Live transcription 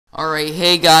Alright,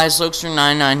 hey guys,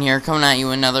 Lokester99 here, coming at you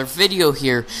another video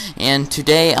here, and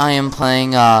today I am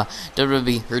playing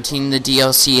WWE Routine the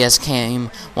DLC as came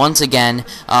once again.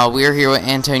 We are here with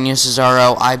Antonio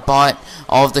Cesaro. I bought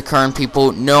all of the current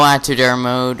people, no Add to Dare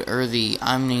mode, or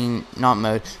not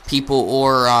mode, people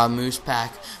or Moose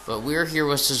Pack, but we're here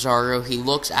with Cesaro. He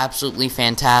looks absolutely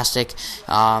fantastic.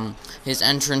 His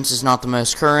entrance is not the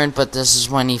most current, but this is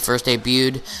when he first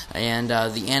debuted, and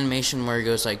the animation where he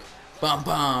goes like, bum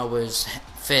bum was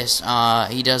fist.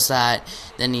 He does that.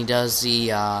 Then he does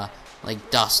the like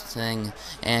dust thing,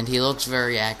 and he looks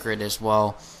very accurate as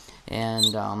well.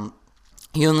 And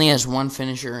he only has one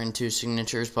finisher and two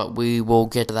signatures, but we will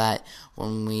get to that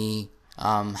when we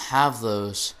have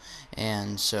those.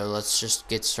 And so let's just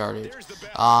get started.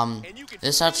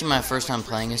 This is actually my first time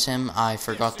playing as him. I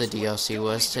forgot the DLC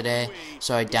was today,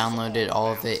 so I downloaded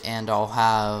all of it, and I'll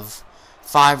have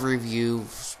 5 review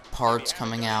parts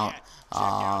coming out.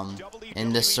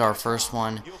 And this is our first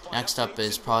one. Next up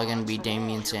is probably going to be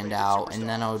Damien Sandow, and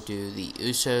then I'll do the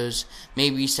Usos,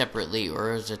 maybe separately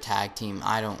or as a tag team,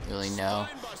 I don't really know.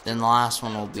 Then the last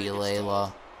one will be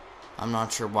Layla. I'm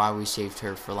not sure why we saved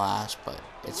her for last, but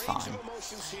it's fine.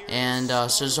 And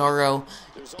Cesaro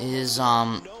is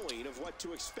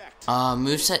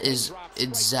moveset is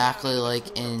exactly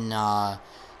like in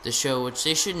the show, which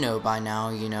they should know by now.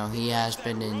 You know, he has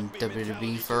been in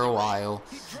WWE for a while,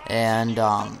 and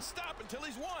I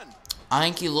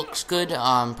think he looks good.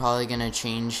 I'm probably gonna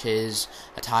change his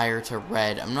attire to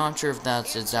red. I'm not sure if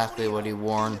that's exactly what he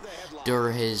wore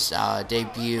during his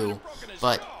debut,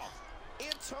 but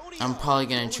I'm probably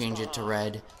gonna change it to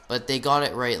red. But they got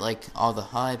it right, like all the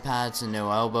high pads and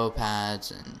no elbow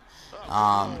pads, and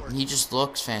he just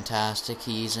looks fantastic.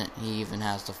 He even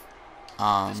has the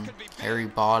hairy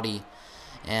body,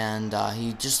 and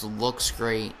he just looks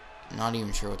great. Not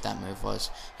even sure what that move was.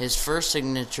 His first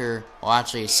signature, well,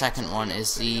 actually his second one,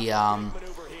 is the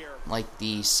like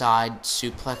the side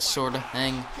suplex sort of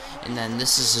thing, and then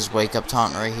this is his wake up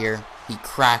taunt right here. He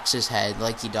cracks his head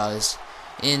like he does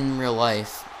in real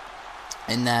life,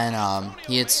 and then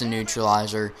he hits the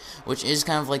neutralizer, which is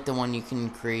kind of like the one you can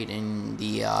create in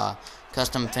the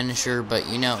custom finisher, but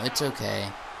you know, it's okay.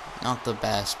 Not the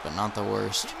best, but not the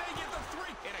worst.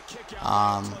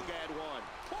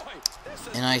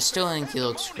 And I still think he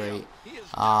looks great.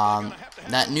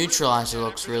 That neutralizer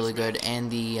looks really good, and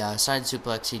the side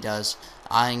suplex he does,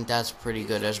 I think that's pretty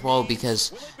good as well,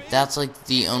 because that's like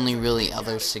the only really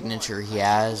other signature he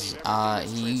has.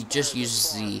 He just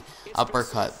uses the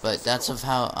uppercut, but that's of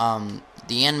how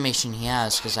the animation he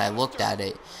has, because I looked at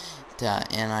it.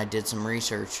 And I did some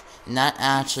research, and that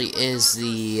actually is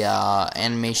the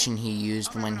animation he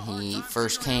used when he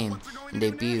first came and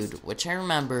debuted, which I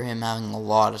remember him having a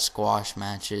lot of squash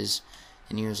matches,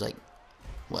 and he was like,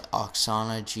 what,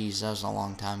 Oksana? Jeez, that was a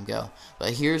long time ago.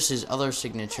 But here's his other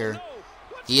signature.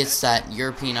 He hits that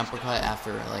European uppercut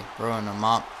after like throwing him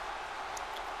up.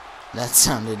 That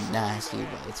sounded nasty,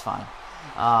 but it's fine.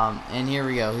 And here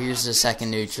we go. Here's the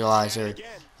second neutralizer.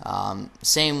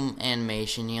 Same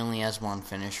animation, he only has one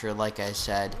finisher, like I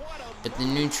said, but the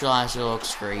neutralizer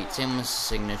looks great. Same with the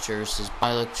signatures. His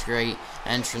body looks great,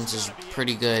 entrance is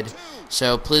pretty good.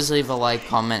 So please leave a like,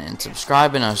 comment, and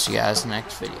subscribe, and I'll see you guys in the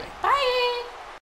next video. Bye.